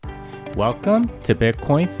Welcome to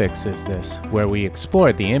Bitcoin Fixes This, where we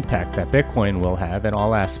explore the impact that Bitcoin will have in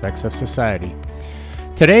all aspects of society.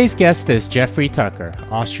 Today's guest is Jeffrey Tucker,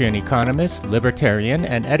 Austrian economist, libertarian,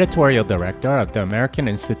 and editorial director of the American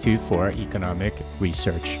Institute for Economic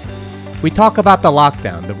Research. We talk about the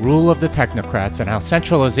lockdown, the rule of the technocrats, and how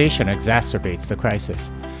centralization exacerbates the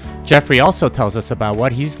crisis. Jeffrey also tells us about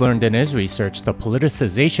what he's learned in his research, the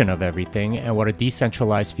politicization of everything, and what a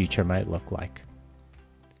decentralized future might look like.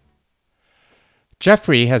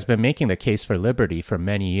 Jeffrey has been making the case for liberty for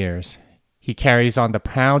many years. He carries on the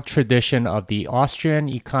proud tradition of the Austrian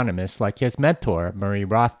economists like his mentor, Murray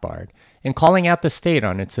Rothbard, in calling out the state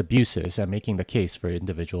on its abuses and making the case for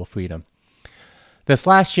individual freedom. This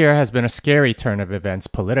last year has been a scary turn of events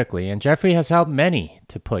politically, and Jeffrey has helped many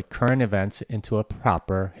to put current events into a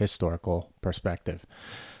proper historical perspective.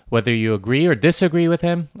 Whether you agree or disagree with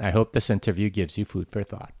him, I hope this interview gives you food for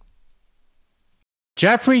thought.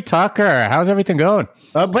 Jeffrey Tucker, how's everything going?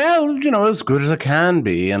 As good as it can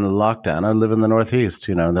be in a lockdown. I live in the Northeast,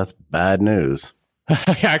 that's bad news.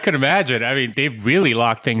 Yeah, I could imagine. I mean, they've really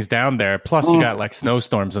locked things down there. Plus, you got like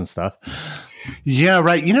snowstorms and stuff. Yeah,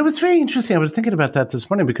 right. It's very interesting. I was thinking about that this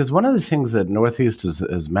morning because one of the things that Northeast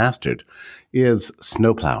has mastered is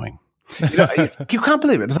snow plowing. You can't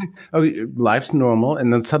believe it. It's like, life's normal,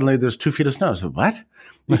 and then suddenly there's 2 feet of snow. So what?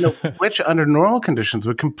 Which under normal conditions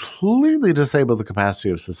would completely disable the capacity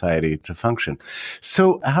of society to function.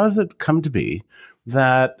 So how does it come to be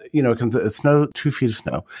that, it can snow 2 feet of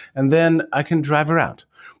snow, and then I can drive around?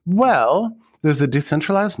 Well, there's a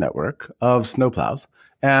decentralized network of snowplows.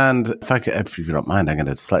 And if you don't mind, I'm going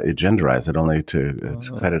to slightly genderize it only to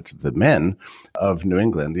credit to the men of New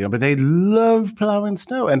England, but they love plowing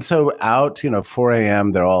snow. And so out, 4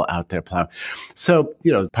 a.m., they're all out there plowing. So,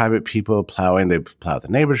 private people plowing, they plow the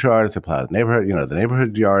neighbor's yards, they plow the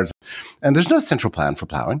neighborhood yards. And there's no central plan for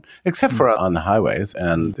plowing, except for on the highways.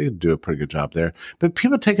 And they do a pretty good job there. But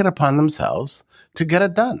people take it upon themselves to get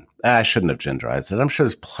it done. I shouldn't have genderized it. I'm sure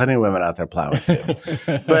there's plenty of women out there plowing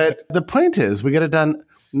too. But the point is, we get it done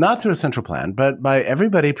not through a central plan, but by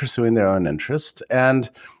everybody pursuing their own interest. And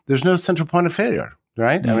there's no central point of failure,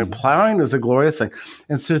 right? I mean, plowing is a glorious thing.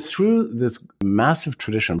 And so through this massive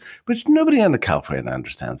tradition, which nobody in California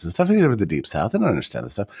understands this stuff, even over the Deep South, they don't understand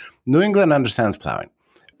this stuff. New England understands plowing.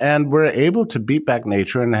 And we're able to beat back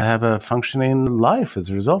nature and have a functioning life as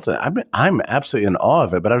a result of it. I'm absolutely in awe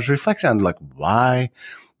of it, but I was reflecting on why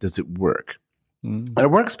does it work? And it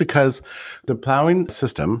works because the plowing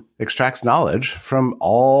system extracts knowledge from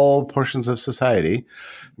all portions of society,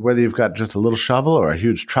 whether you've got just a little shovel or a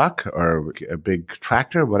huge truck or a big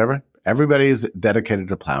tractor, whatever. Everybody's dedicated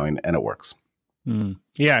to plowing, and it works.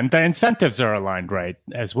 Yeah, and the incentives are aligned right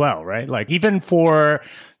as well, right? Like even for,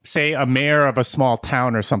 say, a mayor of a small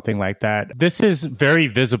town or something like that, this is very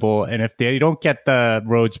visible. And if they don't get the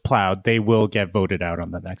roads plowed, they will get voted out on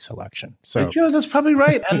the next election. So that's probably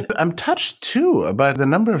right. And I'm touched too about the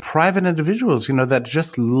number of private individuals, that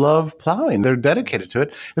just love plowing. They're dedicated to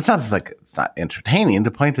it. It's not entertaining.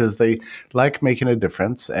 The point is they like making a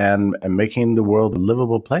difference and making the world a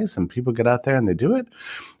livable place. And people get out there and they do it.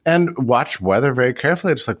 And watch weather very carefully.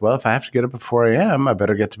 It's if I have to get up at 4 a.m., I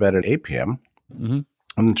better get to bed at 8 p.m.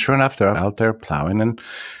 And sure enough, they're out there plowing and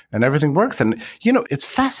everything works. And, it's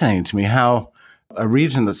fascinating to me how a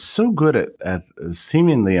region that's so good at a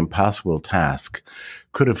seemingly impossible task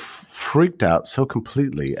could have freaked out so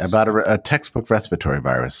completely about a textbook respiratory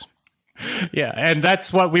virus. Yeah, and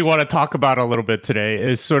that's what we want to talk about a little bit today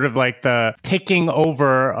is sort of like the taking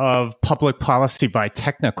over of public policy by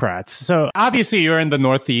technocrats. So obviously you're in the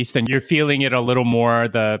Northeast and you're feeling it a little more,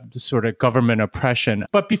 the sort of government oppression.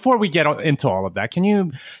 But before we get into all of that, can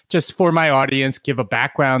you just, for my audience, give a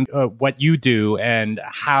background of what you do and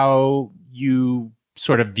how you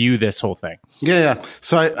sort of view this whole thing? Yeah.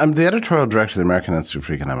 So I'm the editorial director of the American Institute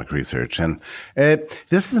for Economic Research. And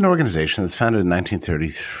this is an organization that's founded in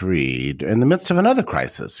 1933 in the midst of another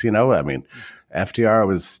crisis. FDR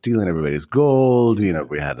was stealing everybody's gold.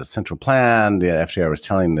 We had a central plan. The FDR was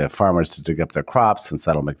telling the farmers to dig up their crops since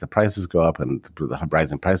that'll make the prices go up and the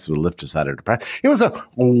rising prices will lift us out of depression. It was a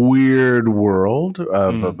weird world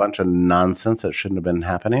of a bunch of nonsense that shouldn't have been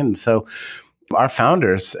happening. And so our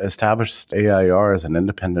founders established AIR as an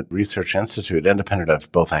independent research institute, independent of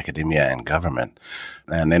both academia and government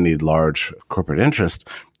and any large corporate interest,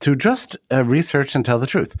 to just research and tell the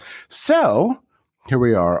truth. So here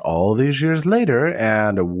we are all these years later,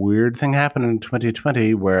 and a weird thing happened in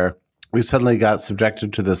 2020 where we suddenly got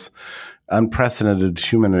subjected to this unprecedented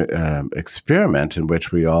human experiment in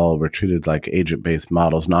which we all were treated like agent-based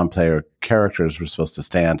models. Non-player characters were supposed to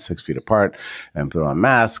stand 6 feet apart and put on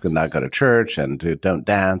masks and not go to church and don't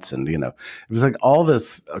dance. And, it was like all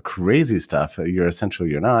this crazy stuff. You're essential,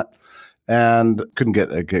 you're not. And couldn't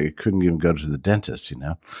even go to the dentist,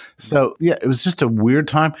 So, yeah, it was just a weird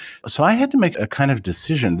time. So I had to make a kind of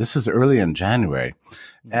decision. This was early in January.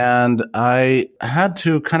 And I had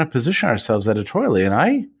to kind of position ourselves editorially. And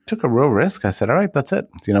I took a real risk. I said, all right, that's it.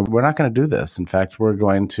 We're not going to do this. In fact, we're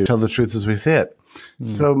going to tell the truth as we see it.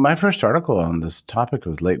 So my first article on this topic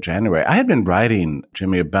was late January. I had been writing,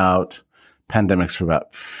 Jimmy, about pandemics for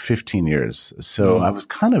about 15 years. So I was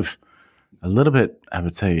kind of a little bit, I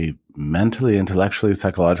would say, mentally, intellectually,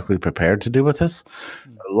 psychologically prepared to deal with this.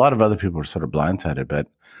 A lot of other people were sort of blindsided,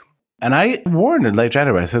 and I warned in late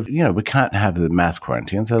January, I said, we can't have the mass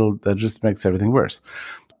quarantines. That just makes everything worse.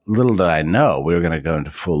 Little did I know we were going to go into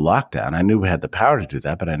full lockdown. I knew we had the power to do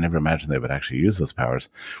that, but I never imagined they would actually use those powers.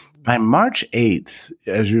 By March 8th,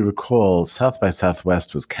 as you recall, South by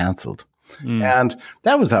Southwest was canceled. And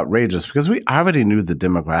that was outrageous because we already knew the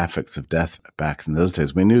demographics of death back in those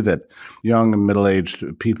days. We knew that young and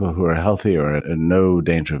middle-aged people who are healthy are in no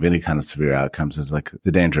danger of any kind of severe outcomes. It's like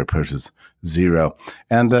the danger approaches zero.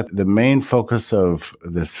 And the main focus of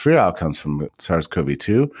the severe outcomes from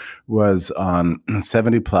SARS-CoV-2 was on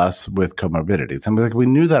 70 plus with comorbidities. And we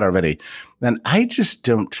knew that already. And I just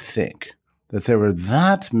don't think that there were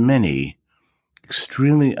that many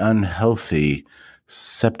extremely unhealthy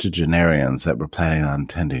septuagenarians that were planning on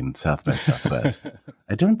attending South by Southwest.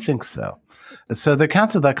 I don't think so. So they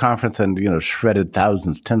canceled that conference and, shredded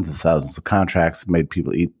thousands, tens of thousands of contracts, made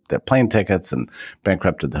people eat their plane tickets and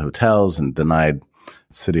bankrupted the hotels and denied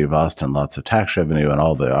the city of Austin lots of tax revenue, and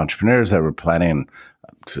all the entrepreneurs that were planning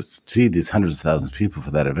to see these hundreds of thousands of people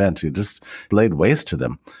for that event. You just laid waste to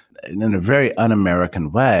them in a very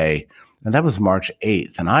un-American way. And that was March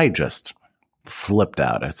 8th. And I just flipped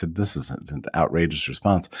out. I said, this is an outrageous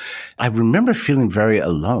response. I remember feeling very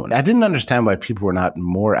alone. I didn't understand why people were not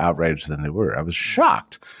more outraged than they were. I was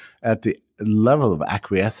shocked at the level of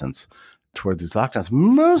acquiescence toward these lockdowns.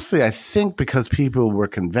 Mostly, I think, because people were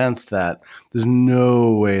convinced that there's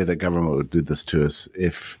no way the government would do this to us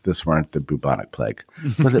if this weren't the bubonic plague.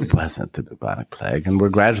 Well, it wasn't the bubonic plague, and we're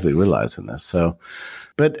gradually realizing this. So,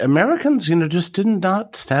 but Americans, just did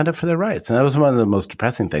not stand up for their rights. And that was one of the most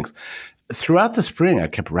depressing things. Throughout the spring, I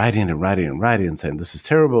kept writing and saying, this is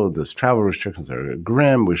terrible. This travel restrictions are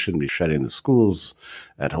grim. We shouldn't be shutting the schools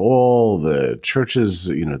at all. The churches,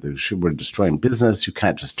 we're destroying business. You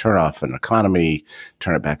can't just turn off an economy,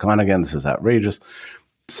 turn it back on again. This is outrageous.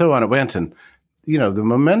 So on it went. And, the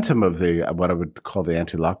momentum of what I would call the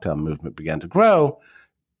anti-lockdown movement began to grow.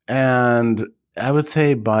 And I would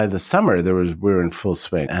say by the summer, we were in full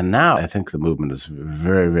swing. And now I think the movement is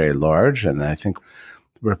very, very large. And I think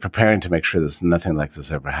we're preparing to make sure that nothing like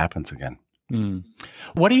this ever happens again.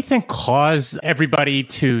 What do you think caused everybody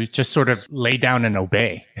to just sort of lay down and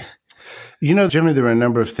obey? Jimmy, there were a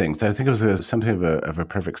number of things. I think it was something of a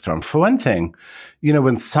perfect storm. For one thing,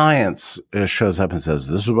 when science shows up and says,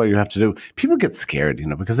 this is what you have to do, people get scared,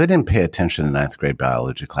 because they didn't pay attention in ninth grade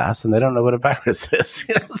biology class and they don't know what a virus is.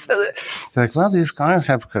 So they're like, well, these guys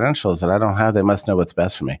have credentials that I don't have. They must know what's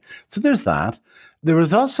best for me. So there's that. There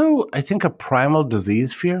was also, I think, a primal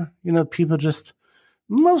disease fear. People just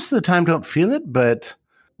most of the time don't feel it, but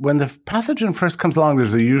when the pathogen first comes along,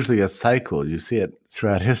 there's usually a cycle. You see it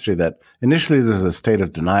throughout history that initially there's a state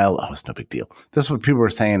of denial. Oh, it's no big deal. This is what people were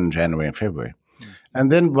saying in January and February.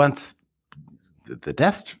 And then once the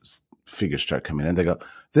death figures start coming in,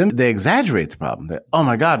 then they exaggerate the problem. Oh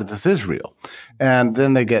my God, this is real. And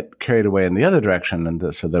then they get carried away in the other direction.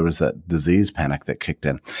 And so there was that disease panic that kicked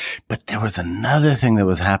in. But there was another thing that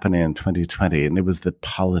was happening in 2020, and it was the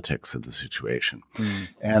politics of the situation.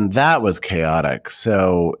 And that was chaotic.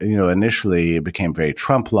 So, initially it became very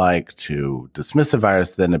Trump-like to dismiss the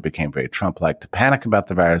virus. Then it became very Trump-like to panic about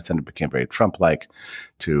the virus. Then it became very Trump-like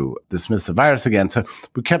to dismiss the virus again. So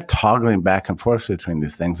we kept toggling back and forth between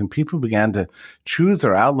these things, and people began to choose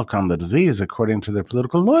their outlook on the disease according to their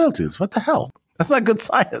political loyalties. What the hell? That's not good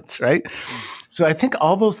science, right? So I think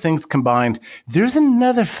all those things combined. There's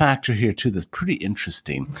another factor here, too, that's pretty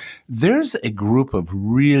interesting. There's a group of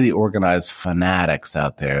really organized fanatics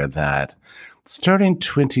out there that, starting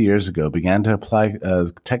 20 years ago, began to apply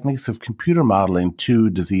techniques of computer modeling to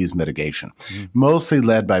disease mitigation, mostly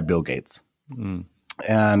led by Bill Gates.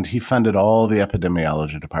 And he funded all the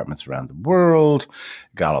epidemiology departments around the world,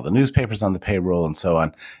 got all the newspapers on the payroll and so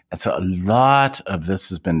on. And so a lot of this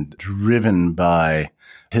has been driven by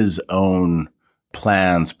his own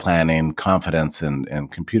planning, confidence in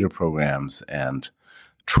computer programs, and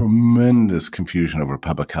tremendous confusion over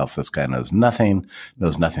public health. This guy knows nothing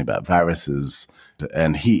about viruses,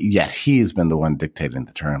 and he's been the one dictating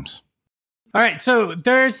the terms. All right, so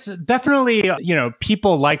there's definitely,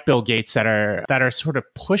 people like Bill Gates that are sort of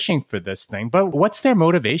pushing for this thing, but what's their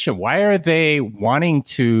motivation? Why are they wanting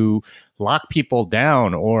to lock people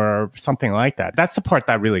down or something like that? That's the part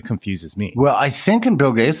that really confuses me. Well, I think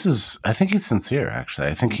I think he's sincere, actually.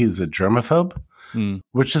 I think he's a germaphobe,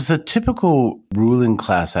 which is a typical ruling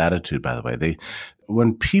class attitude, by the way.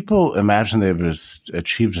 When people imagine they've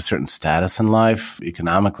achieved a certain status in life,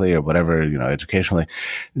 economically or whatever, educationally,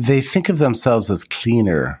 they think of themselves as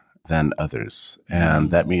cleaner than others. And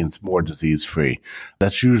that means more disease-free.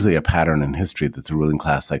 That's usually a pattern in history that the ruling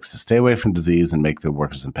class likes to stay away from disease and make the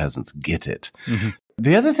workers and peasants get it. Mm-hmm.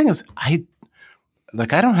 The other thing is, I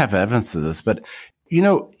don't have evidence of this, but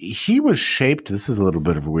he was shaped. This is a little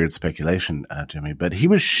bit of a weird speculation, Jimmy, but he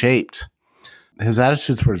was shaped. His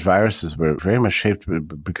attitudes towards viruses were very much shaped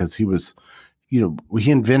because he was, he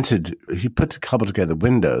cobbled together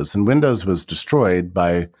Windows, and Windows was destroyed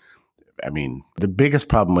by, the biggest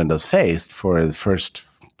problem Windows faced for the first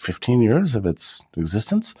 15 years of its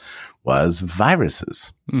existence was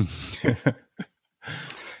viruses.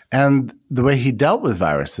 And the way he dealt with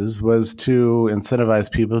viruses was to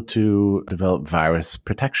incentivize people to develop virus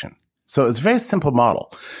protection. So it's a very simple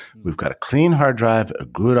model. We've got a clean hard drive, a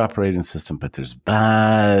good operating system, but there's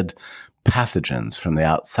bad pathogens from the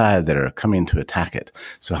outside that are coming to attack it.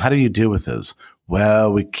 So how do you deal with those?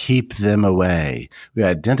 Well, we keep them away. We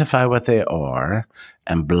identify what they are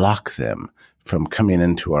and block them from coming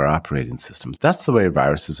into our operating system. That's the way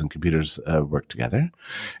viruses and computers work together.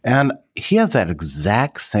 And he has that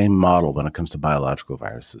exact same model when it comes to biological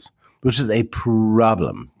viruses, which is a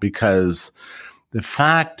problem because the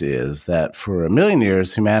fact is that for 1 million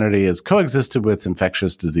years, humanity has coexisted with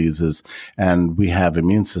infectious diseases, and we have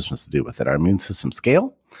immune systems to deal with it. Our immune systems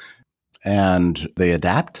scale, and they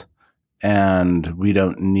adapt, and we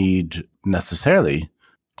don't need necessarily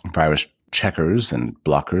virus checkers and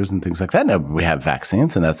blockers and things like that. Now, we have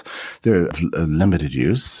vaccines, and they're limited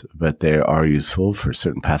use, but they are useful for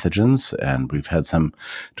certain pathogens, and we've had some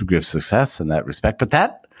degree of success in that respect.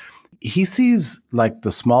 But he sees like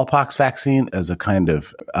the smallpox vaccine as a kind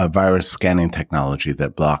of a virus scanning technology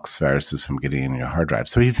that blocks viruses from getting in your hard drive.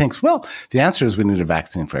 So he thinks, well, the answer is we need a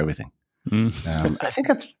vaccine for everything. I think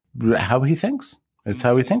that's how he thinks. It's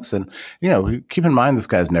how he thinks. And, keep in mind, this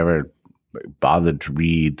guy's never bothered to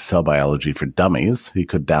read Cell Biology for Dummies. He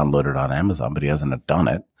could download it on Amazon, but he hasn't done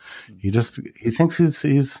it. He thinks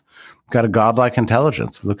he's got a godlike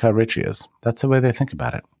intelligence. Look how rich he is. That's the way they think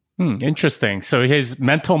about it. Interesting. So his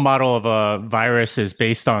mental model of a virus is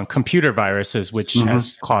based on computer viruses, which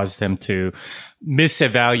has caused him to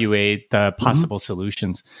misevaluate the possible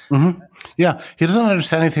solutions. Yeah. He doesn't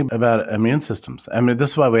understand anything about immune systems.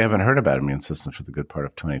 This is why we haven't heard about immune systems for the good part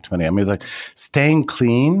of 2020. Staying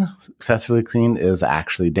clean, successfully clean, is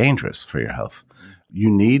actually dangerous for your health.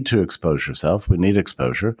 You need to expose yourself. We need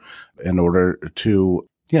exposure in order to,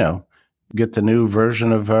 get the new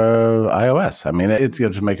version of iOS. It's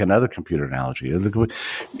to make another computer analogy.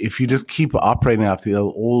 If you just keep operating off the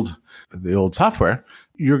old software,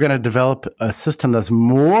 you're going to develop a system that's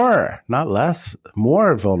more, not less,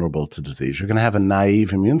 more vulnerable to disease. You're going to have a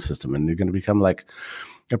naive immune system, and you're going to become like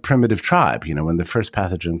a primitive tribe. When the first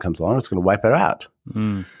pathogen comes along, it's going to wipe it out.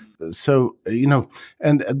 So,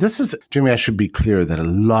 and this is, Jimmy, I should be clear that a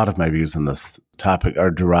lot of my views on this topic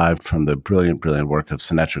are derived from the brilliant work of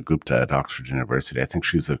Sunetra Gupta at Oxford University. I think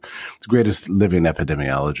she's the greatest living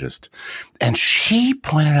epidemiologist. And she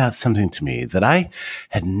pointed out something to me that I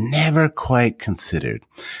had never quite considered.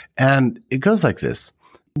 And it goes like this.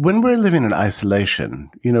 When we're living in isolation,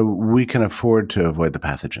 we can afford to avoid the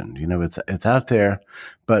pathogen. It's out there,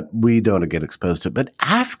 but we don't get exposed to it. But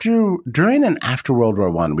during and after World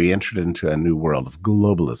War I, we entered into a new world of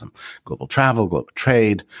globalism, global travel, global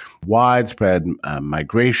trade, widespread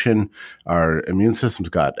migration. Our immune systems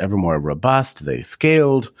got ever more robust. They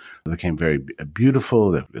scaled, they became very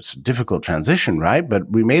beautiful. It's a difficult transition, right? But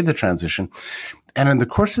we made the transition. And in the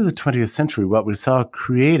course of the 20th century, what we saw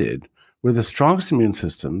created were the strongest immune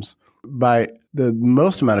systems by the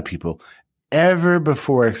most amount of people ever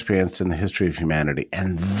before experienced in the history of humanity.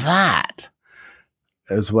 And that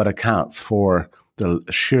is what accounts for the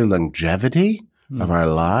sheer longevity of our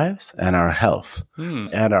lives and our health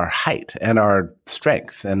and our height and our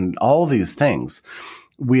strength and all these things.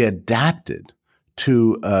 We adapted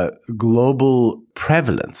to global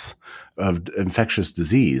prevalence of infectious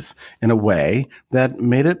disease in a way that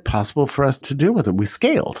made it possible for us to deal with it. We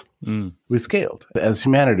scaled. We scaled. As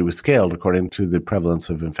humanity, we scaled according to the prevalence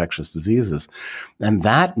of infectious diseases. And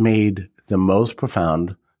that made the most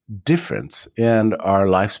profound difference in our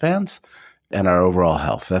lifespans and our overall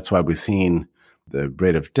health. That's why we've seen the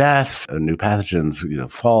rate of death, new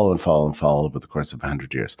pathogens, fall and fall and fall over the course of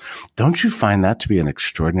 100 years. Don't you find that to be an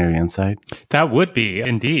extraordinary insight? That would be,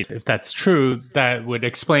 indeed. If that's true, that would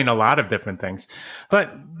explain a lot of different things.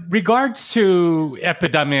 But regards to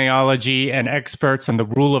epidemiology and experts and the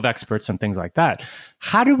rule of experts and things like that,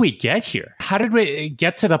 how did we get here? How did we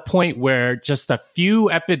get to the point where just a few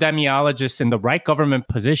epidemiologists in the right government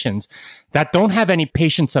positions that don't have any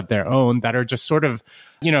patients of their own, that are just sort of,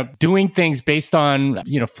 doing things based on,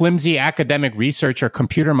 flimsy academic research or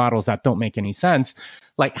computer models that don't make any sense?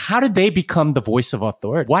 Like, how did they become the voice of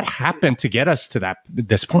authority? What happened to get us to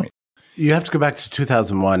this point? You have to go back to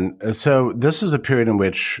 2001. So this is a period in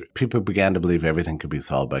which people began to believe everything could be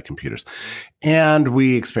solved by computers. And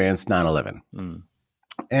we experienced 9/11.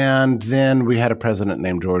 And then we had a president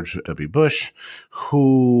named George W. Bush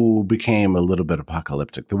who became a little bit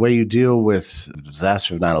apocalyptic. The way you deal with the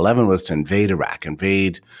disaster of 9/11 was to invade Iraq,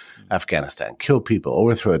 invade Afghanistan, kill people,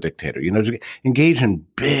 overthrow a dictator, to engage in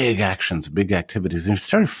big actions, big activities. And you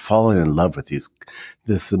started falling in love with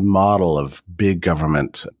this model of big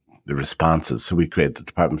government responses. So we created the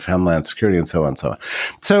Department of Homeland Security and so on and so on.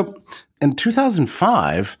 So in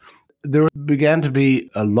 2005, there began to be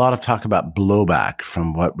a lot of talk about blowback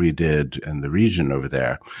from what we did in the region over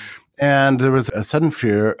there. And there was a sudden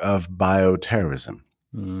fear of bioterrorism.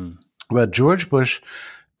 Well, George Bush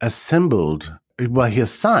he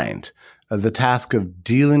assigned the task of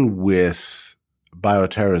dealing with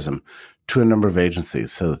bioterrorism to a number of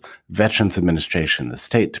agencies. So Veterans Administration, the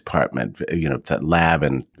State Department, that lab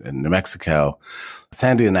in New Mexico,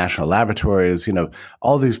 Sandia National Laboratories,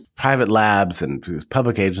 all these private labs and these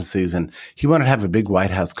public agencies. And he wanted to have a big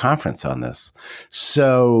White House conference on this.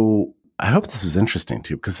 So I hope this is interesting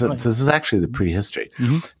to you, because this is actually the prehistory.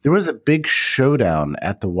 There was a big showdown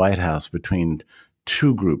at the White House between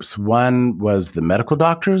two groups. One was the medical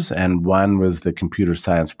doctors and one was the computer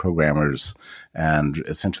science programmers and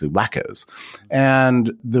essentially wackos.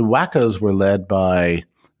 And the wackos were led by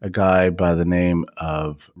a guy by the name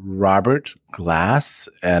of Robert Glass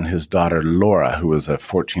and his daughter Laura, who was a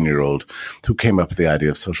 14-year-old who came up with the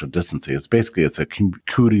idea of social distancing. It's a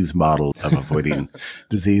Cooties model of avoiding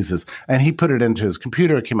diseases. And he put it into his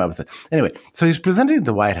computer, came up with it. Anyway, so he's presenting at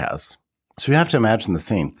the White House. So you have to imagine the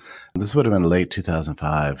scene. This would have been late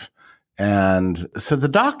 2005. And so the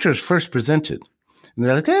doctors first presented. And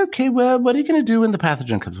they're like, okay, well, what are you going to do when the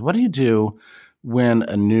pathogen comes? What do you do when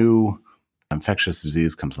a new infectious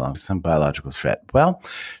disease comes along, some biological threat? Well,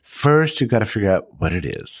 first you've got to figure out what it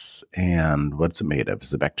is and what's it made of.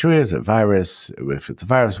 Is it bacteria? Is it a virus? If it's a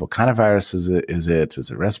virus, what kind of virus is it? Is it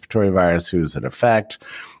a respiratory virus? Who does it affect?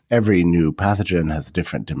 Every new pathogen has a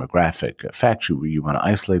different demographic effect. You want to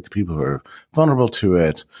isolate the people who are vulnerable to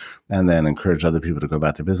it and then encourage other people to go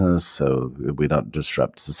about their business so we don't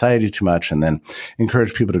disrupt society too much, and then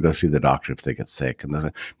encourage people to go see the doctor if they get sick.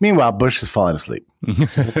 And meanwhile, Bush is falling asleep.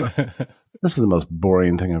 This is the most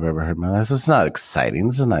boring thing I've ever heard in my life. This is not exciting.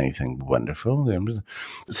 This is not anything wonderful.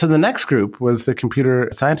 So the next group was the computer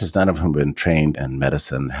scientists, none of whom had been trained in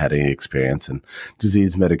medicine, had any experience in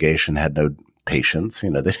disease mitigation, had no patients. They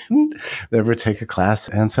didn't ever take a class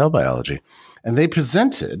in cell biology. And their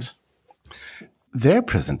presentation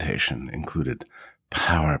included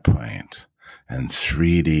PowerPoint and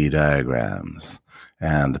 3D diagrams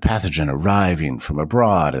and the pathogen arriving from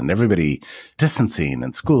abroad and everybody distancing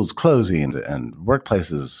and schools closing and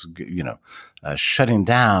workplaces, shutting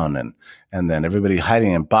down and then everybody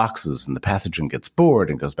hiding in boxes and the pathogen gets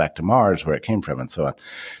bored and goes back to Mars where it came from and so on.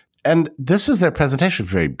 And this is their presentation,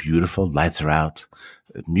 very beautiful, lights are out,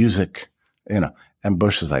 music, and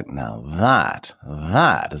Bush is like, now that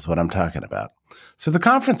is what I'm talking about. So the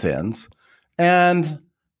conference ends and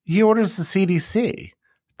he orders the CDC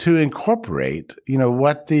to incorporate,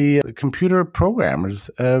 what the computer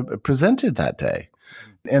programmers presented that day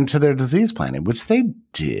into their disease planning, which they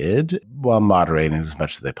did while moderating as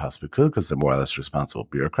much as they possibly could because they're more or less responsible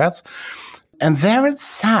bureaucrats. And there it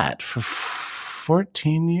sat for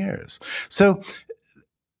 14 years. So,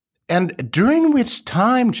 and during which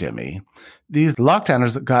time, Jimmy, these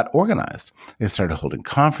lockdowners got organized. They started holding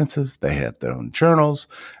conferences. They had their own journals.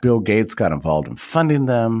 Bill Gates got involved in funding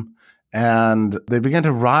them. And they began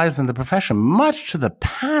to rise in the profession, much to the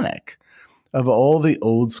panic of all the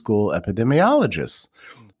old school epidemiologists,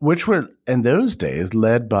 which were in those days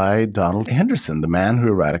led by Donald Henderson, the man who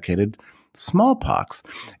eradicated smallpox.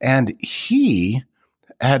 And he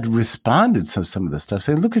had responded to some of this stuff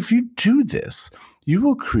saying, look, if you do this, you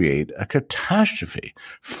will create a catastrophe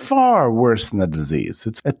far worse than the disease.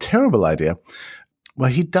 It's a terrible idea.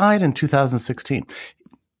 Well, he died in 2016.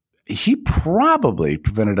 He probably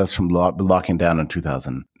prevented us from locking down in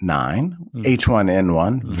 2009.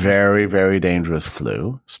 H1N1, very, very dangerous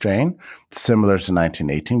flu strain, similar to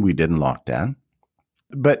 1918. We didn't lock down.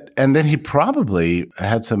 And then he probably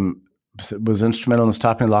was instrumental in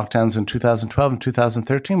stopping lockdowns in 2012 and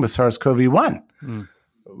 2013 with SARS-CoV-1,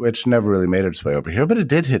 which never really made its way over here, but it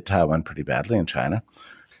did hit Taiwan pretty badly in China.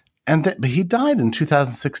 But he died in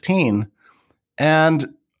 2016,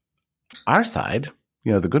 and our side,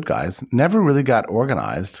 the good guys, never really got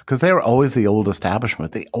organized because they were always the old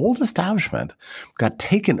establishment. The old establishment got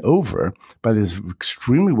taken over by these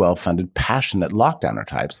extremely well-funded, passionate lockdowner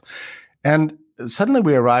types. And suddenly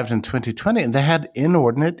we arrived in 2020 and they had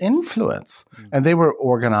inordinate influence and they were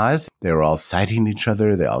organized. They were all citing each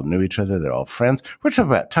other. They all knew each other. They're all friends. We're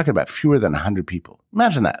talking about fewer than 100 people.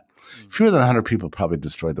 Imagine that. Fewer than 100 people probably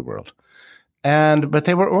destroyed the world. But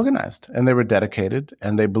they were organized and they were dedicated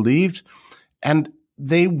and they believed and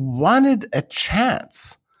they wanted a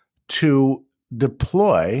chance to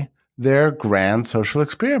deploy their grand social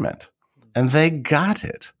experiment. And they got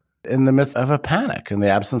it in the midst of a panic, in the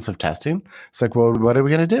absence of testing. It's like, well, what are we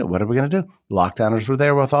going to do? What are we going to do? Lockdowners were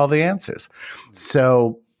there with all the answers.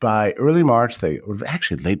 So by early March,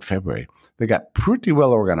 actually late February, they got pretty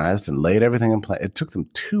well organized and laid everything in place. It took them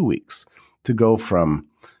 2 weeks to go from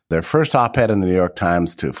their first op-ed in the New York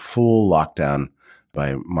Times to full lockdown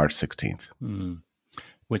by March 16th.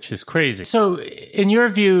 Which is crazy. So in your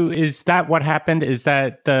view, is that what happened? Is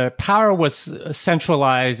that the power was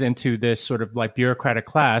centralized into this sort of like bureaucratic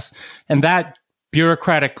class, and that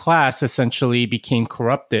bureaucratic class essentially became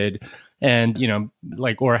corrupted and,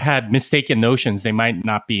 or had mistaken notions. They might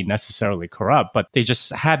not be necessarily corrupt, but they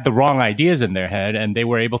just had the wrong ideas in their head and they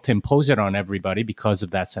were able to impose it on everybody because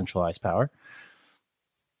of that centralized power?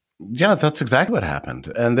 Yeah, that's exactly what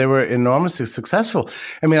happened. And they were enormously successful.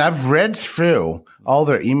 I mean, I've read through all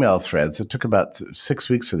their email threads. It took about 6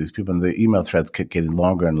 weeks for these people, and the email threads kept getting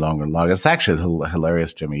longer and longer and longer. It's actually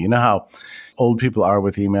hilarious, Jimmy. You know how old people are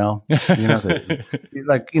with email?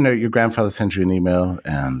 Your grandfather sends you an email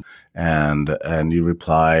and you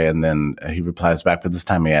reply, and then he replies back, but this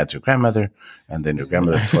time he adds your grandmother, and then your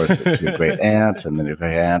grandmother stores it to your great aunt, and then your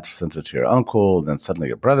great aunt sends it to your uncle, and then suddenly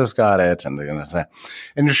your brother's got it, and they're going to say,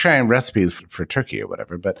 and you're sharing recipes for turkey or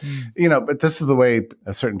whatever. But, but this is the way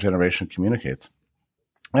a certain generation communicates.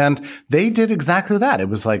 And they did exactly that. It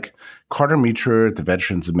was like Carter Meacher at the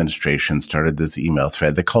Veterans Administration started this email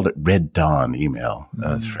thread. They called it Red Dawn email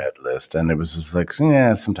thread list. And it was just like,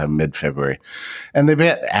 sometime mid-February. And they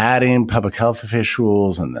began adding public health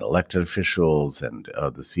officials and then elected officials and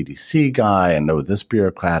the CDC guy and this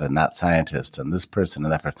bureaucrat and that scientist and this person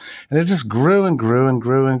and that person. And it just grew and grew and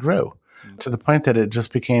grew and grew to the point that it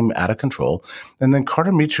just became out of control. And then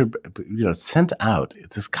Carter Meacher, sent out,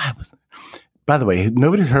 this guy was... By the way,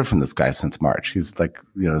 nobody's heard from this guy since March. He's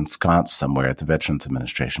ensconced somewhere at the Veterans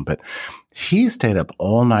Administration. But he stayed up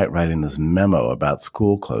all night writing this memo about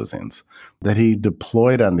school closings that he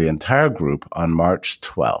deployed on the entire group on March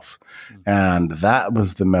 12th. And that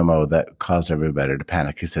was the memo that caused everybody to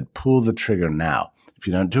panic. He said, pull the trigger now. If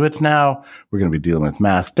you don't do it now, we're going to be dealing with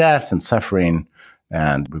mass death and suffering.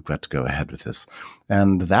 And we've got to go ahead with this.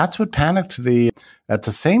 And that's what panicked at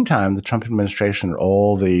the same time, the Trump administration,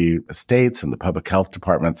 all the states and the public health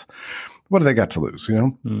departments, what do they got to lose?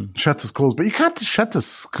 Shut the schools. But you can't shut the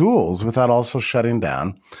schools without also shutting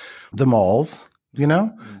down the malls,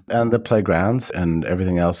 and the playgrounds and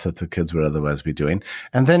everything else that the kids would otherwise be doing.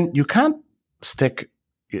 And then you can't stick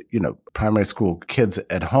primary school kids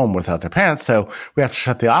at home without their parents. So we have to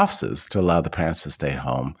shut the offices to allow the parents to stay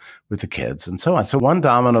home with the kids and so on. So one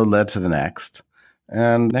domino led to the next.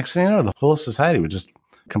 And next thing you know, the whole society was just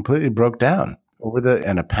completely broke down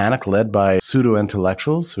and a panic led by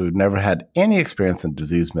pseudo-intellectuals who never had any experience in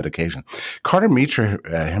disease medication. Carter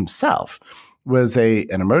Meacher himself was an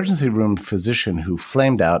emergency room physician who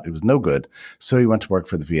flamed out. It was no good. So he went to work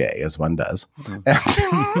for the VA, as one does.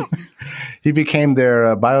 And he became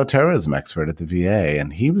their bioterrorism expert at the VA.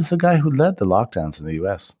 And he was the guy who led the lockdowns in the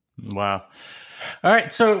U.S. Wow. All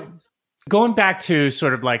right. So going back to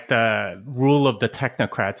sort of like the rule of the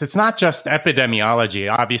technocrats, it's not just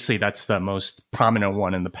epidemiology. Obviously, that's the most prominent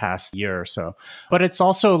one in the past year or so. But it's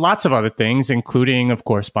also lots of other things, including, of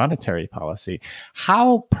course, monetary policy.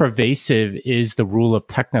 How pervasive is the rule of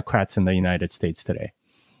technocrats in the United States today?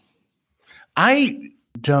 I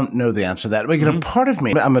don't know the answer to that. But, part of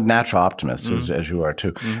me, I'm a natural optimist, as you are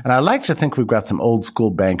too. And I like to think we've got some old school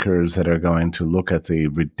bankers that are going to look at the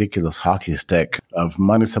ridiculous hockey stick of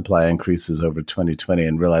money supply increases over 2020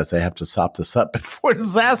 and realize they have to sop this up before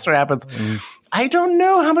disaster happens. I don't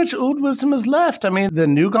know how much old wisdom is left. I mean, the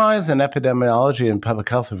new guys in epidemiology and public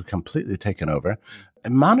health have completely taken over.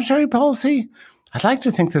 And monetary policy, I'd like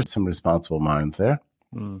to think there's some responsible minds there.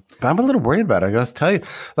 But I'm a little worried about it. I got to tell you,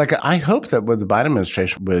 I hope that when the Biden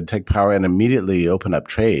administration would take power and immediately open up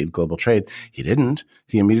trade, global trade, he didn't.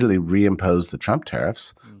 He immediately reimposed the Trump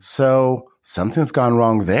tariffs. So something's gone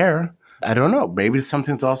wrong there. I don't know. Maybe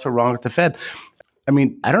something's also wrong with the Fed. I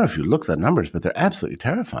mean, I don't know if you look at the numbers, but they're absolutely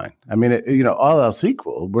terrifying. I mean, all else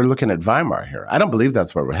equal, we're looking at Weimar here. I don't believe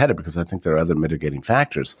that's where we're headed because I think there are other mitigating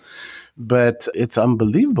factors. But it's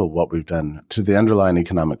unbelievable what we've done to the underlying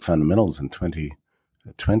economic fundamentals in 2020.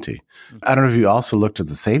 I don't know if you also looked at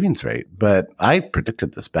the savings rate, but I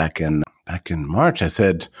predicted this back in March. I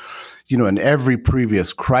said, in every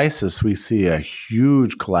previous crisis, we see a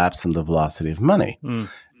huge collapse in the velocity of money.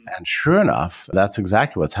 And sure enough, that's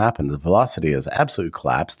exactly what's happened. The velocity has absolutely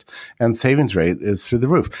collapsed and savings rate is through the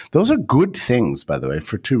roof. Those are good things, by the way,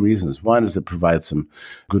 for two reasons. One is it provides some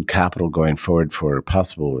good capital going forward for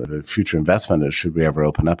possible future investment should we ever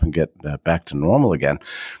open up and get back to normal again.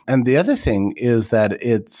 And the other thing is that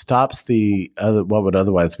it stops what would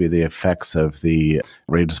otherwise be the effects of the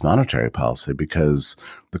outrageous monetary policy because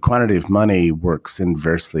the quantity of money works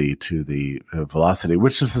inversely to the velocity,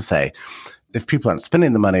 which is to say, if people aren't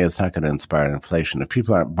spending the money, it's not going to inspire inflation. If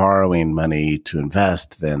people aren't borrowing money to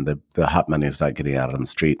invest, then the hot money is not getting out on the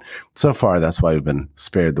street. So far, that's why we've been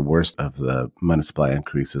spared the worst of the money supply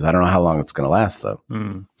increases. I don't know how long it's going to last, though.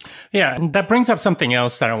 Yeah, and that brings up something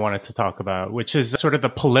else that I wanted to talk about, which is sort of the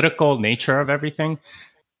political nature of everything.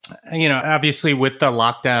 Obviously with the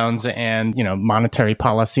lockdowns and, monetary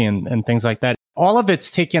policy and things like that, all of it's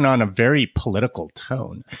taken on a very political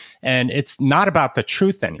tone. And it's not about the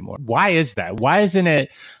truth anymore. Why is that? Why isn't it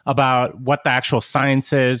about what the actual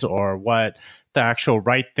science is or what the actual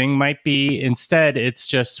right thing might be? Instead, it's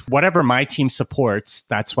just whatever my team supports,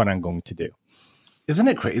 that's what I'm going to do. Isn't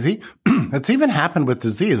it crazy? It's even happened with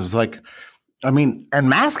disease. And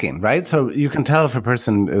masking, right? So you can tell if a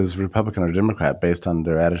person is Republican or Democrat based on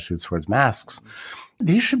their attitudes towards masks.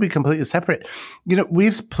 These should be completely separate.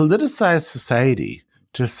 We've politicized society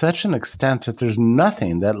to such an extent that there's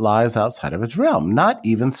nothing that lies outside of its realm, not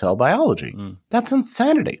even cell biology. That's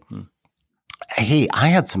insanity. Hey, I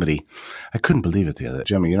had somebody, I couldn't believe it the other day.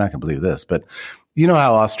 Jimmy, you're not going to believe this, but you know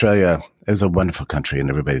how Australia is a wonderful country and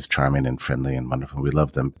everybody's charming and friendly and wonderful. We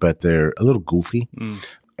love them, but they're a little goofy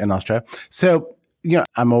in Australia. So,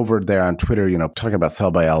 I'm over there on Twitter, talking about cell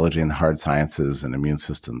biology and hard sciences and immune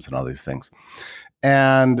systems and all these things.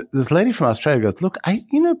 And this lady from Australia goes, look,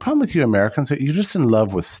 problem with you Americans, you're just in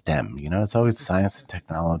love with STEM. It's always science and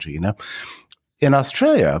technology, In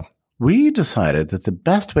Australia, we decided that the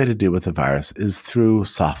best way to deal with the virus is through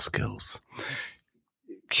soft skills,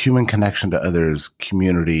 human connection to others,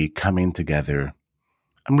 community, coming together.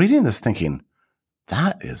 I'm reading this thinking,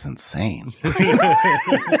 that is insane.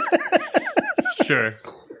 Sure.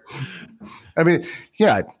 I mean,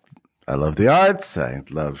 I love the arts. I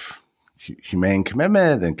love humane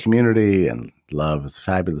commitment and community, and love is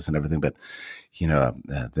fabulous and everything. But,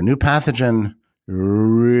 the new pathogen,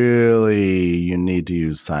 really, you need to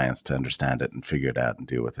use science to understand it and figure it out and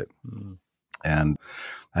deal with it. And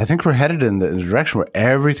I think we're headed in the direction where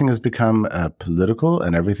everything has become political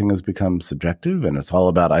and everything has become subjective, and it's all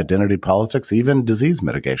about identity politics, even disease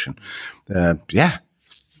mitigation.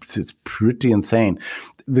 It's pretty insane.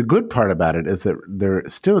 The good part about it is that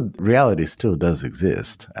reality still does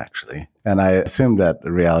exist, actually. And I assume that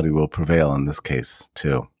the reality will prevail in this case,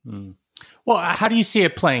 too. Well, how do you see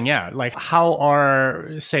it playing out? How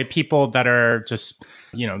are, say, people that are just,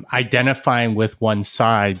 identifying with one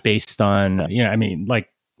side based on,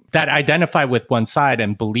 that identify with one side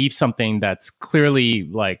and believe something that's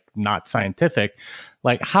clearly not scientific,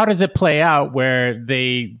 how does it play out where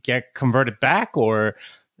they get converted back, or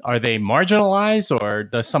are they marginalized, or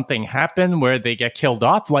does something happen where they get killed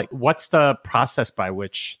off? What's the process by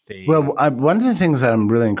which they... Well, one of the things that I'm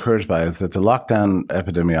really encouraged by is that the lockdown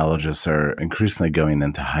epidemiologists are increasingly going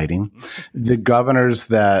into hiding. The governors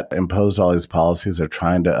that imposed all these policies are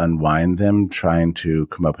trying to unwind them, trying to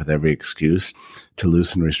come up with every excuse to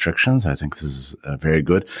loosen restrictions. I think this is very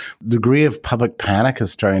good. The degree of public panic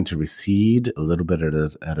is starting to recede a little bit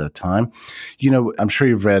at a time. I'm sure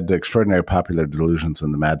you've read Extraordinary Popular Delusions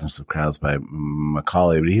and the Madness of Crowds by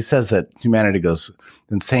Macaulay, but he says that humanity goes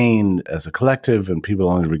insane as a collective and people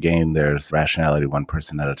only regain their rationality one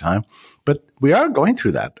person at a time. But we are going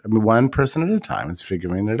through that. I mean, one person at a time is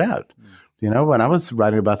figuring it out. When I was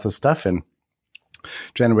writing about this stuff in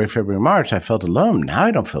January, February, March, I felt alone. Now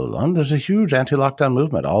I don't feel alone. There's a huge anti-lockdown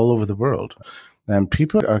movement all over the world. And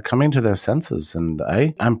people are coming to their senses. And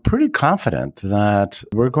I'm pretty confident that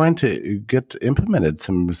we're going to get implemented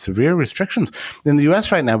some severe restrictions. In the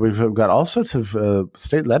U.S. right now, we've got all sorts of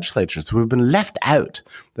state legislatures who have been left out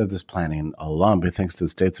of this planning all along, thanks to the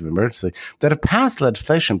states of emergency, that have passed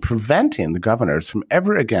legislation preventing the governors from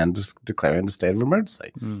ever again declaring a state of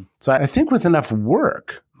emergency. So I think with enough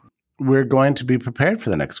work, we're going to be prepared for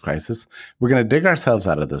the next crisis. We're going to dig ourselves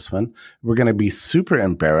out of this one. We're going to be super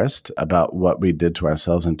embarrassed about what we did to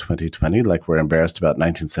ourselves in 2020, like we're embarrassed about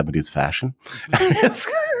 1970s fashion.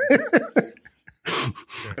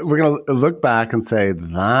 We're going to look back and say,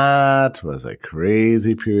 that was a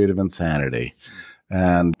crazy period of insanity.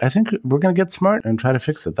 And I think we're going to get smart and try to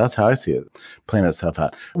fix it. That's how I see it playing itself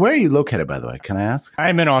out. Where are you located, by the way? Can I ask?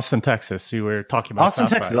 I'm in Austin, Texas. You were talking about Austin,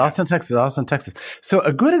 Texas. So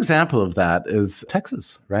a good example of that is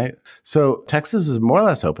Texas, right? So Texas is more or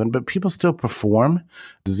less open, but people still perform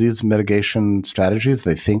disease mitigation strategies.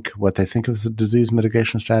 They think what they think of as disease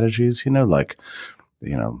mitigation strategies,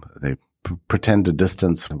 they pretend to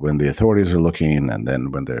distance when the authorities are looking, and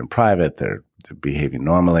then when they're in private, they're behaving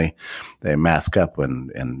normally. They mask up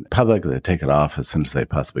when in public. They take it off as soon as they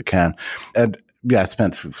possibly can. And I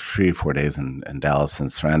spent 3-4 days in Dallas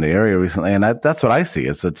and surrounding area recently, and that's what I see.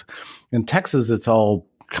 Is that in Texas, it's all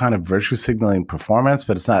kind of virtue signaling performance,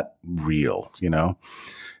 but it's not real,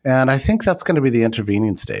 And I think that's going to be the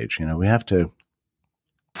intervening stage. We have to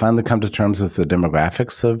finally come to terms with the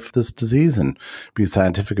demographics of this disease and be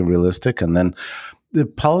scientific and realistic, and then the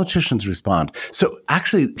politicians respond. So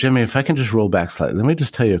actually, Jimmy, if I can just roll back slightly, let me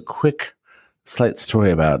just tell you a slight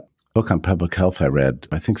story about a book on public health I read.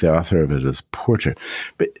 I think the author of it is Porter.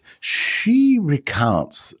 But she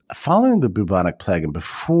recounts, following the bubonic plague and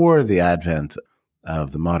before the advent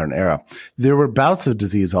of the modern era, there were bouts of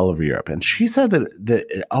disease all over Europe. And she said that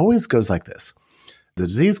it always goes like this. The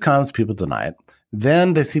disease comes, people deny it.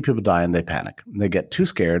 Then they see people die and they panic. They get too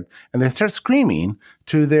scared and they start screaming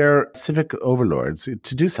to their civic overlords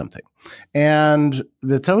to do something. And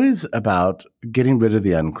it's always about getting rid of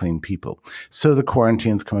the unclean people. So the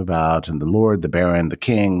quarantines come about, and the lord, the baron, the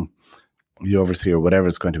king, the overseer, whatever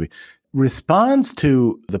it's going to be, responds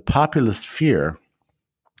to the populist fear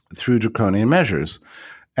through draconian measures.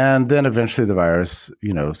 And then eventually the virus,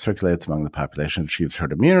 circulates among the population, achieves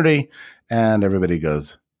herd immunity, and everybody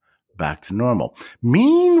goes back to normal.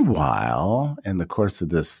 Meanwhile, in the course of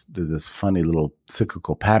this funny little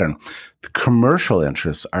cyclical pattern, the commercial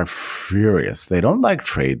interests are furious. They don't like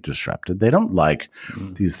trade disrupted. They don't like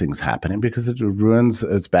these things happening because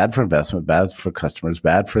it's bad for investment, bad for customers,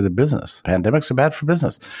 bad for the business. Pandemics are bad for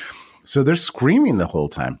business. So they're screaming the whole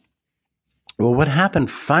time. Well, what happened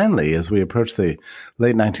finally as we approached the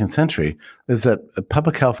late 19th century is that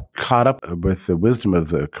public health caught up with the wisdom of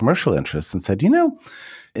the commercial interests and said,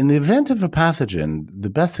 in the event of a pathogen, the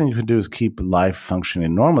best thing you can do is keep life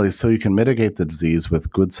functioning normally so you can mitigate the disease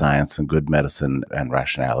with good science and good medicine and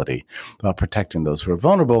rationality while protecting those who are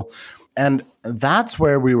vulnerable. And that's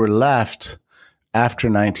where we were left after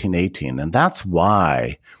 1918. And that's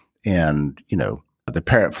why the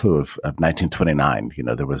parrot flu of 1929,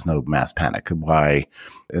 there was no mass panic. Why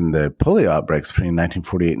in the polio outbreaks between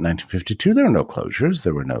 1948 and 1952, there were no closures,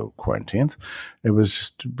 there were no quarantines. It was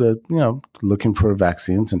just, looking for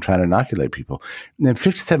vaccines and trying to inoculate people. And in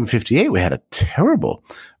 57, 58, we had a terrible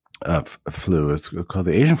flu. It's called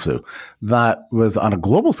the Asian flu that was on a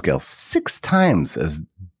global scale 6 times as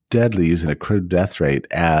deadly, using a crude death rate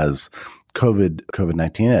as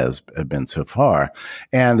COVID-19 has been so far,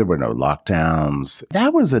 and there were no lockdowns.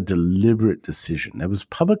 That was a deliberate decision. It was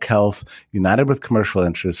public health united with commercial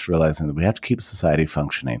interests, realizing that we have to keep society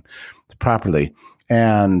functioning properly,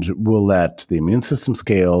 and we'll let the immune system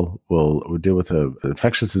scale. We'll deal with an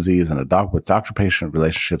infectious disease and with doctor-patient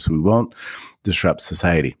relationships. We won't disrupt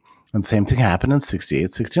society. And the same thing happened in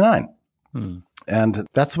 68, 69. And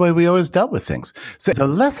that's the way we always dealt with things. So the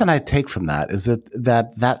lesson I take from that is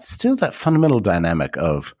that's still that fundamental dynamic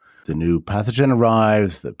of the new pathogen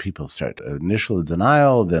arrives, the people start initial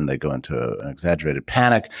denial, then they go into an exaggerated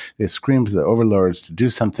panic. They scream to the overlords to do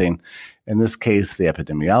something. In this case, the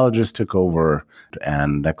epidemiologist took over,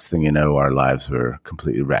 and next thing you know, our lives were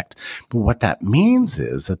completely wrecked. But what that means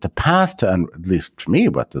is that the path to, at least to me,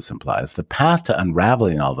 what this implies, the path to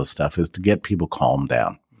unraveling all this stuff is to get people calmed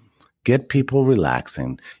down. Get people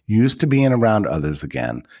relaxing, used to being around others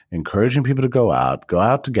again, encouraging people to go out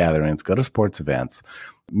to gatherings, go to sports events,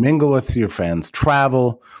 mingle with your friends,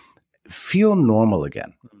 travel, feel normal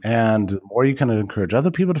again. And the more you can encourage other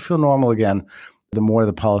people to feel normal again, the more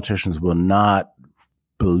the politicians will not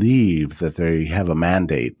believe that they have a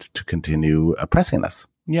mandate to continue oppressing us.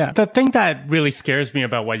 Yeah. The thing that really scares me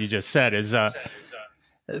about what you just said is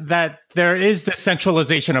that there is the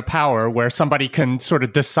centralization of power where somebody can sort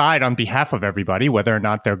of decide on behalf of everybody whether or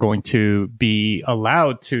not they're going to be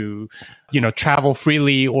allowed to, travel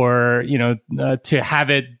freely or, to have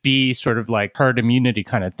it be sort of like herd immunity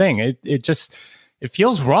kind of thing. It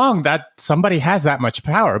feels wrong that somebody has that much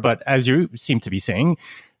power. But as you seem to be saying,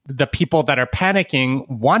 the people that are panicking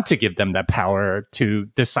want to give them that power to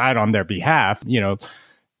decide on their behalf,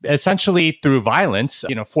 essentially through violence,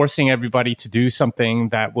 forcing everybody to do something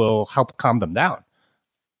that will help calm them down.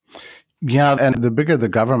 Yeah, and the bigger the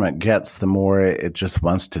government gets, the more it just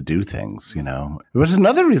wants to do things, Which is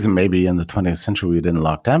another reason maybe in the 20th century we didn't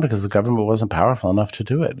lock down, because the government wasn't powerful enough to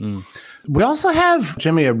do it. We also have,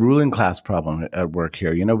 Jimmy, a ruling class problem at work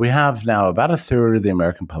here. We have now about a third of the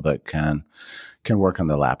American public can work on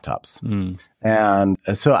their laptops. And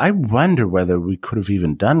so I wonder whether we could have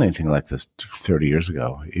even done anything like this 30 years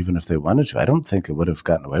ago, even if they wanted to. I don't think it would have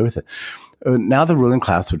gotten away with it. Now the ruling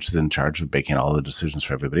class, which is in charge of making all the decisions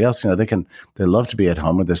for everybody else, they love to be at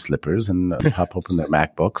home with their slippers and pop open their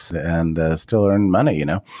MacBooks and still earn money,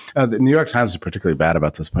 The New York Times is particularly bad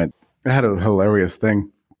about this point. It had a hilarious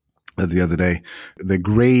thing the other day. They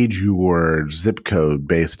grade your zip code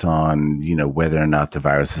based on, whether or not the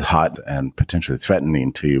virus is hot and potentially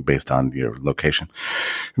threatening to you based on your location.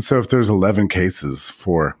 And so if there's 11 cases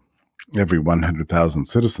for every 100,000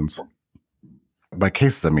 citizens, by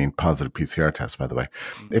cases, I mean positive PCR tests, by the way.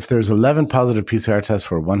 If there's 11 positive PCR tests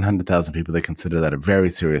for 100,000 people, they consider that a very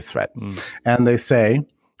serious threat. And they say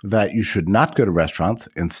that you should not go to restaurants.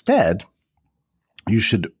 Instead, you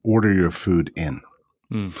should order your food in.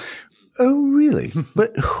 Oh, really?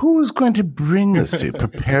 But who's going to bring this to you?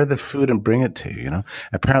 Prepare the food and bring it to you,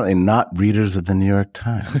 Apparently not readers of the New York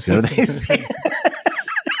Times.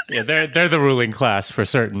 Yeah, they're the ruling class for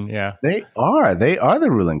certain, yeah. They are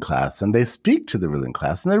the ruling class, and they speak to the ruling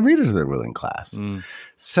class, and they're readers of the ruling class.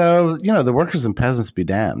 So, the workers and peasants be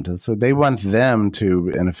damned. And so they want them to,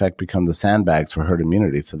 in effect, become the sandbags for herd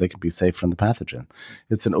immunity so they can be safe from the pathogen.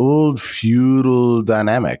 It's an old feudal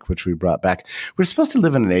dynamic, which we brought back. We're supposed to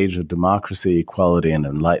live in an age of democracy, equality, and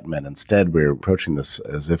enlightenment. Instead, we're approaching this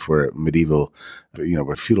as if we're medieval,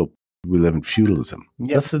 we're feudal. We live in feudalism.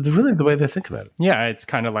 Yeah. That's really the way they think about it. Yeah, it's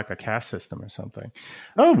kind of like a caste system or something.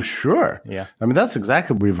 Oh, sure. Yeah. I mean, that's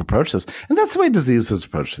exactly we've approached this. And that's the way disease was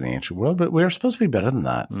approached in the ancient world, but we're supposed to be better than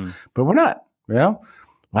that. But we're not,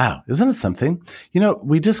 Wow, isn't it something?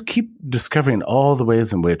 We just keep discovering all the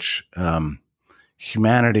ways in which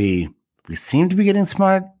humanity, we seem to be getting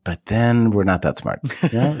smart, but then we're not that smart.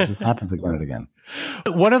 It just happens again and again.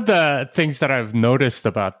 One of the things that I've noticed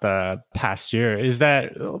about the past year is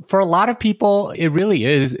that for a lot of people,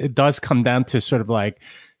 it does come down to sort of like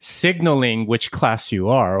signaling which class you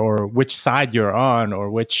are or which side you're on or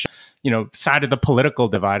which, side of the political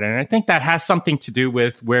divide. And I think that has something to do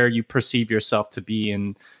with where you perceive yourself to be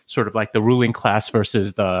in sort of like the ruling class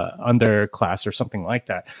versus the underclass or something like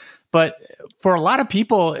that. But for a lot of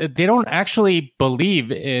people, they don't actually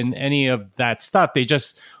believe in any of that stuff. They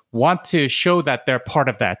just want to show that they're part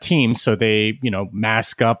of that team. So they,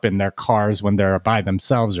 mask up in their cars when they're by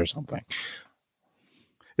themselves or something.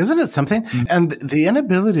 Isn't it something? And the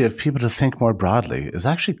inability of people to think more broadly is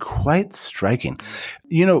actually quite striking.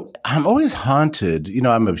 I'm always haunted.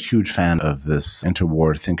 I'm a huge fan of this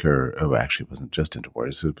interwar thinker. Oh, actually, it wasn't just interwar.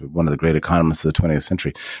 He's one of the great economists of the 20th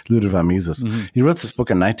century, Ludwig von Mises. He wrote this book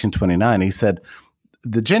in 1929. He said,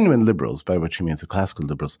 the genuine liberals, by which he means the classical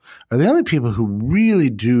liberals, are the only people who really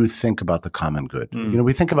do think about the common good.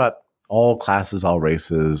 We think about all classes, all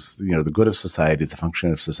races, the good of society, the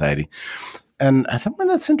function of society. And I thought, well,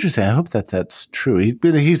 that's interesting. I hope that that's true.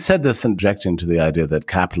 He said this objecting to the idea that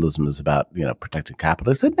capitalism is about, protecting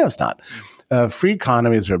capital. He said, no, it's not. Free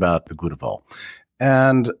economies are about the good of all.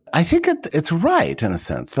 And I think it's right in a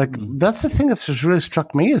sense. Like, that's the thing that's just really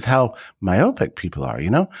struck me is how myopic people are,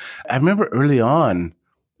 I remember early on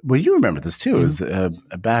Well, you remember this too. It was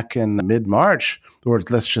back in mid-March, or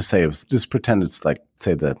let's just say just pretend it's like,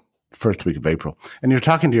 say, the first week of April, and you're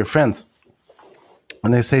talking to your friends,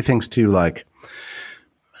 and they say things to you like,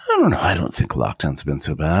 I don't know, I don't think lockdowns have been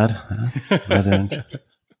so bad.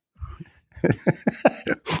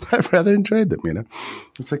 I've rather enjoyed them,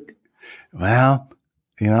 It's like, well,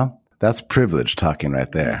 that's privilege talking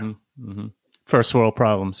right there. Mm-hmm. Mm-hmm. First world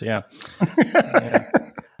problems, yeah. Yeah.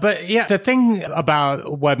 But yeah, the thing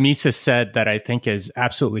about what Mises said that I think is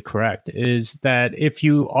absolutely correct is that if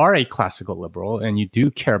you are a classical liberal and you do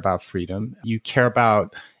care about freedom, you care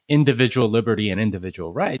about individual liberty and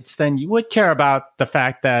individual rights, then you would care about the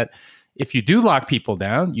fact that if you do lock people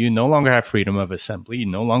down, you no longer have freedom of assembly. You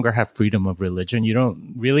no longer have freedom of religion. You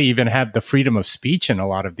don't really even have the freedom of speech in a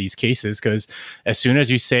lot of these cases, because as soon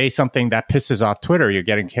as you say something that pisses off Twitter, you're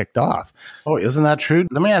getting kicked off. Oh, isn't that true?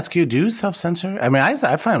 Let me ask you, do you self-censor? I mean, I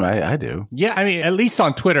find I do. Yeah, I mean, at least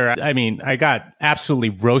on Twitter, I mean, I got absolutely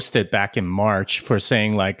roasted back in March for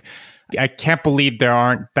saying like, I can't believe there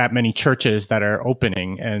aren't that many churches that are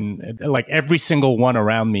opening, and like every single one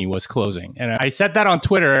around me was closing. And I said that on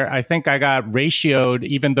Twitter. I think I got ratioed,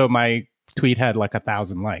 even though my tweet had like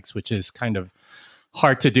 1,000 likes, which is kind of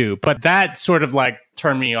hard to do. But that sort of like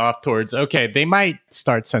turned me off towards, okay, they might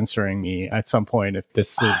start censoring me at some point if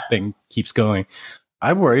this thing keeps going.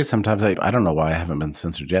 I worry sometimes. I don't know why I haven't been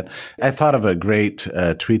censored yet. I thought of a great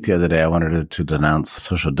tweet the other day. I wanted to denounce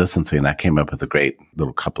social distancing, and I came up with a great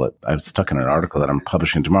little couplet. I was stuck in an article that I'm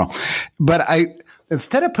publishing tomorrow. But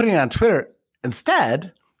instead of putting it on Twitter, I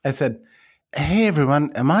said, hey,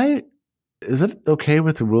 everyone, is it okay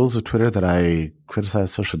with the rules of Twitter that I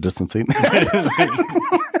criticize social distancing? I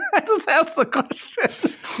just asked the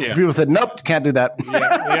question. Yeah. People said, nope, can't do that.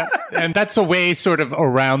 Yeah. And that's a way sort of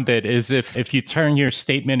around it, is if you turn your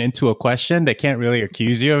statement into a question, they can't really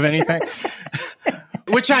accuse you of anything.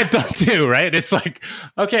 Which I've done too, right? It's like,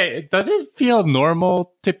 okay, does it feel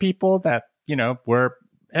normal to people that, we're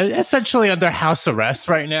essentially under house arrest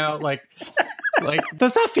right now? Like,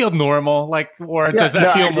 does that feel normal? Like, or does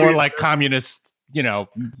that feel more like communist,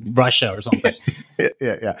 Russia or something?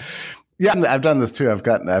 Yeah. Yeah, I've done this too. I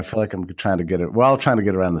feel like I'm trying to get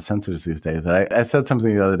around the censors these days. I said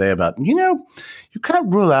something the other day about, you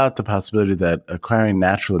can't rule out the possibility that acquiring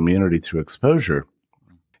natural immunity through exposure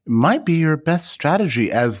might be your best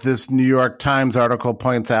strategy, as this New York Times article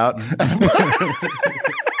points out. Then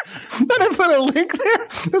I put a link there.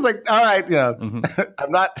 It's like, all right,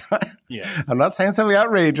 I'm not saying something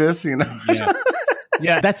outrageous, Yeah.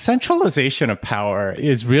 Yeah, that centralization of power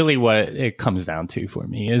is really what it comes down to for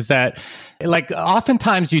me, is that like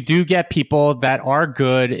oftentimes you do get people that are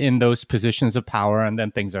good in those positions of power and then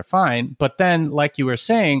things are fine. But then, like you were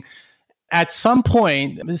saying, at some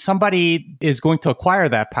point, somebody is going to acquire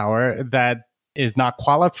that power that is not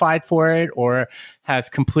qualified for it, or has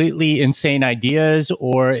completely insane ideas,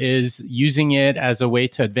 or is using it as a way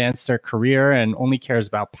to advance their career and only cares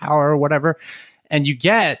about power or whatever. And you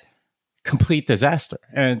get complete disaster.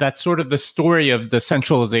 And that's sort of the story of the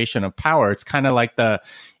centralization of power. It's kind of like the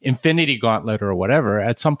Infinity Gauntlet or whatever.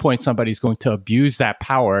 At some point, somebody's going to abuse that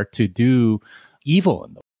power to do evil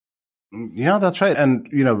in the world. Yeah, that's right. And,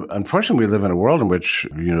 unfortunately, we live in a world in which,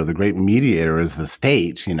 the great mediator is the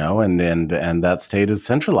state, and that state is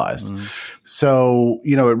centralized. So,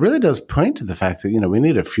 it really does point to the fact that, we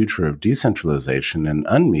need a future of decentralization and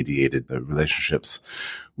unmediated relationships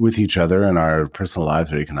with each other in our personal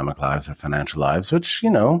lives, our economic lives, our financial lives, which,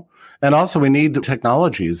 and also we need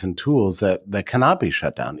technologies and tools that cannot be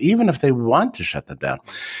shut down, even if they want to shut them down,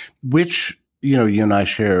 which, you and I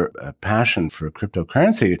share a passion for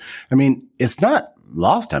cryptocurrency. I mean, it's not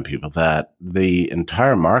lost on people that the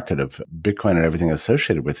entire market of Bitcoin and everything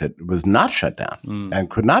associated with it was not shut down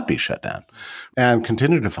and could not be shut down and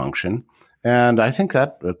continue to function. And I think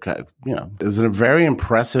that, is a very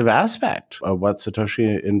impressive aspect of what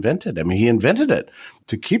Satoshi invented. I mean, he invented it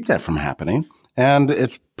to keep that from happening. And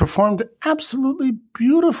it's performed absolutely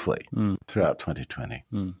beautifully throughout 2020.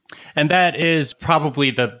 And that is probably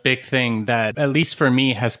the big thing that, at least for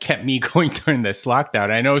me, has kept me going during this lockdown.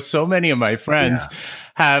 I know so many of my friends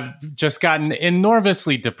have just gotten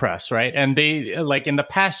enormously depressed, right? And they, like in the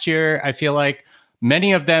past year, I feel like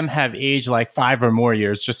many of them have aged like 5 or more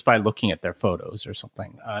years just by looking at their photos or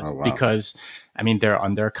something. Because, I mean, they're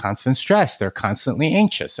under constant stress. They're constantly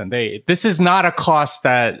anxious. And this is not a cost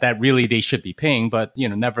that really they should be paying, but,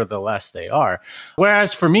 nevertheless, they are.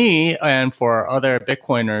 Whereas for me and for other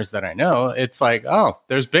Bitcoiners that I know, it's like, oh,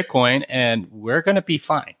 there's Bitcoin and we're going to be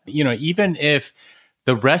fine. Even if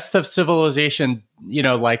the rest of civilization,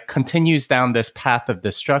 continues down this path of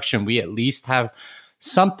destruction, we at least have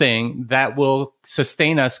something that will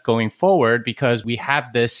sustain us going forward, because we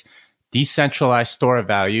have this decentralized store of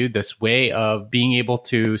value, this way of being able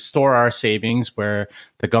to store our savings where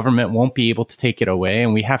the government won't be able to take it away.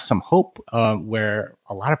 And we have some hope where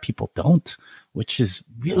a lot of people don't, which is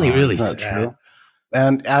really sad. True.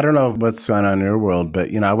 And I don't know what's going on in your world,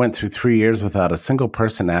 but I went through 3 years without a single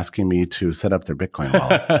person asking me to set up their Bitcoin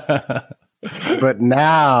wallet. But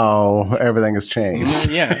now everything has changed.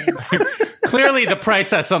 Yeah. Clearly the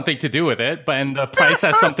price has something to do with it, and the price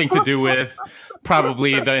has something to do with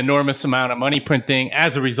probably the enormous amount of money printing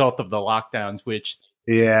as a result of the lockdowns, which...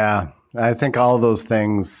 Yeah, I think all those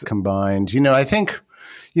things combined. I think,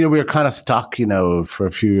 we were kind of stuck, for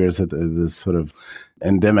a few years at this sort of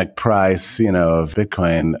endemic price, of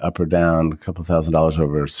Bitcoin up or down a couple $1,000s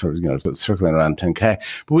over, circling around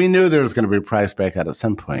 10K. But we knew there was going to be a price breakout at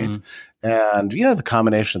some point. And, the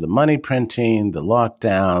combination of the money printing, the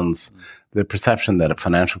lockdowns, the perception that a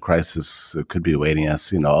financial crisis could be awaiting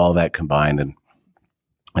us, all that combined.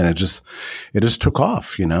 And it just took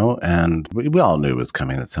off, and we all knew it was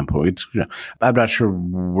coming at some point. I'm not sure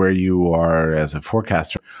where you are as a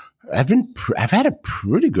forecaster. I've had a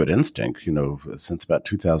pretty good instinct, since about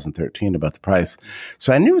 2013 about the price.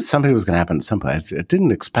 So I knew something was going to happen at some point. I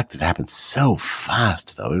didn't expect it to happen so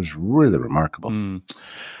fast, though. It was really remarkable.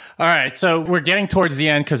 All right. So we're getting towards the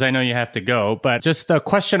end because I know you have to go. But just a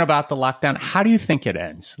question about the lockdown. How do you think it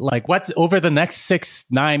ends? Like, what's over the next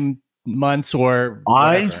 6-9 months or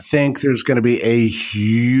whatever? I think there's going to be a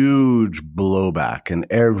huge blowback in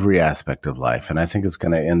every aspect of life. And I think it's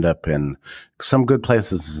going to end up in some good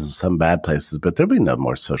places and some bad places, but there'll be no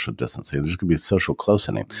more social distancing. There's going to be social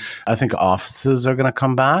closening. I think offices are going to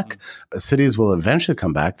come back. Cities will eventually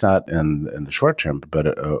come back, not in the short term, but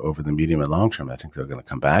over the medium and long term. I think they're going to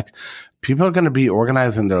come back. People are going to be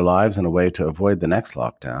organizing their lives in a way to avoid the next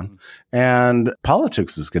lockdown. And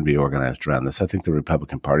politics is going to be organized around this. I think the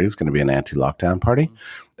Republican Party is going to be an anti-lockdown party.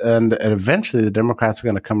 And eventually the Democrats are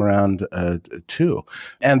going to come around too.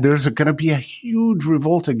 And there's going to be a huge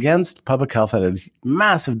revolt against public health and a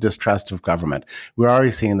massive distrust of government. We're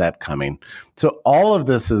already seeing that coming. So all of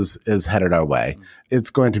this is headed our way.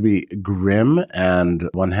 It's going to be grim on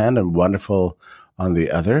one hand and wonderful on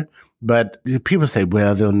the other. But people say,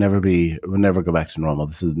 well, we'll never go back to normal.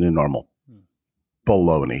 This is the new normal.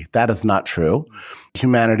 Baloney. That is not true.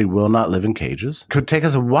 Humanity will not live in cages. Could take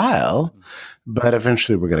us a while, but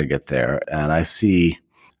eventually we're going to get there. And I see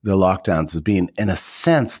the lockdowns as being, in a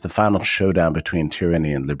sense, the final showdown between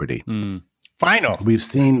tyranny and liberty. Final. We've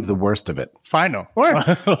seen the worst of it. Final.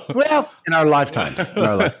 Well, in our lifetimes.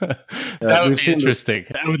 That would be interesting.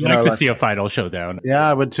 I would like to see a final showdown. Yeah,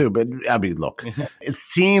 I would too. But look, it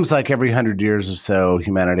seems like every 100 years or so,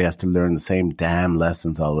 humanity has to learn the same damn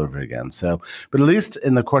lessons all over again. So, but at least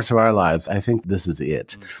in the course of our lives, I think this is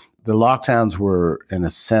it. The lockdowns were, in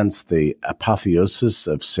a sense, the apotheosis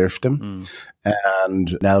of serfdom.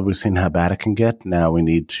 And now that we've seen how bad it can get, now we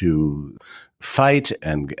need to fight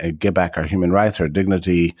and get back our human rights, our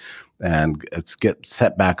dignity, and get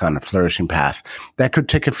set back on a flourishing path. That could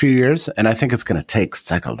take a few years, and I think it's going to take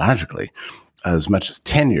psychologically as much as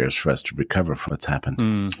 10 years for us to recover from what's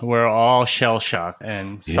happened. We're all shell-shocked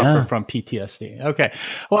and suffer from PTSD. Okay.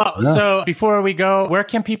 Well, so before we go, where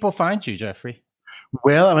can people find you, Jeffrey?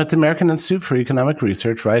 Well, I'm at the American Institute for Economic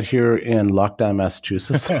Research right here in Lockdown,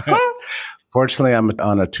 Massachusetts. Fortunately, I'm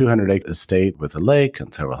on a 200-acre estate with a lake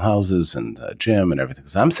and several houses and a gym and everything.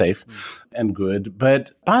 So I'm safe and good.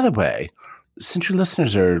 But by the way, since your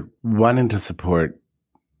listeners are wanting to support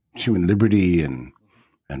human liberty and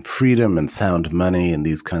freedom and sound money and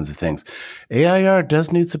these kinds of things, AIR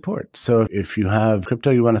does need support. So if you have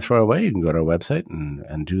crypto you want to throw away, you can go to our website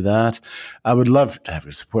and do that. I would love to have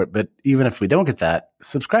your support. But even if we don't get that,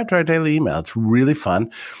 subscribe to our daily email. It's really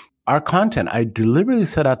fun. Our content, I deliberately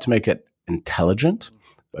set out to make it intelligent,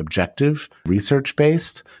 objective,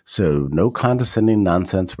 research-based, so no condescending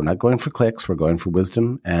nonsense. We're not going for clicks. We're going for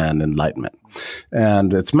wisdom and enlightenment.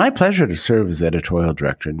 And it's my pleasure to serve as editorial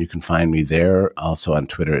director, and you can find me there, also on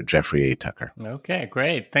Twitter at Jeffrey A. Tucker. Okay,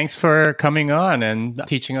 great. Thanks for coming on and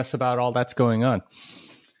teaching us about all that's going on.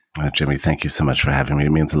 Jimmy, thank you so much for having me.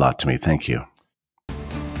 It means a lot to me. Thank you.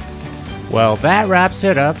 Well, that wraps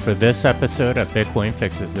it up for this episode of Bitcoin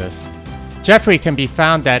Fixes This. Jeffrey can be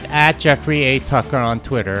found at Jeffrey A. Tucker on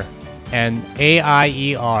Twitter and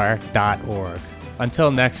AIER.org. Until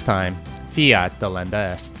next time, fiat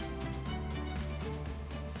delenda est.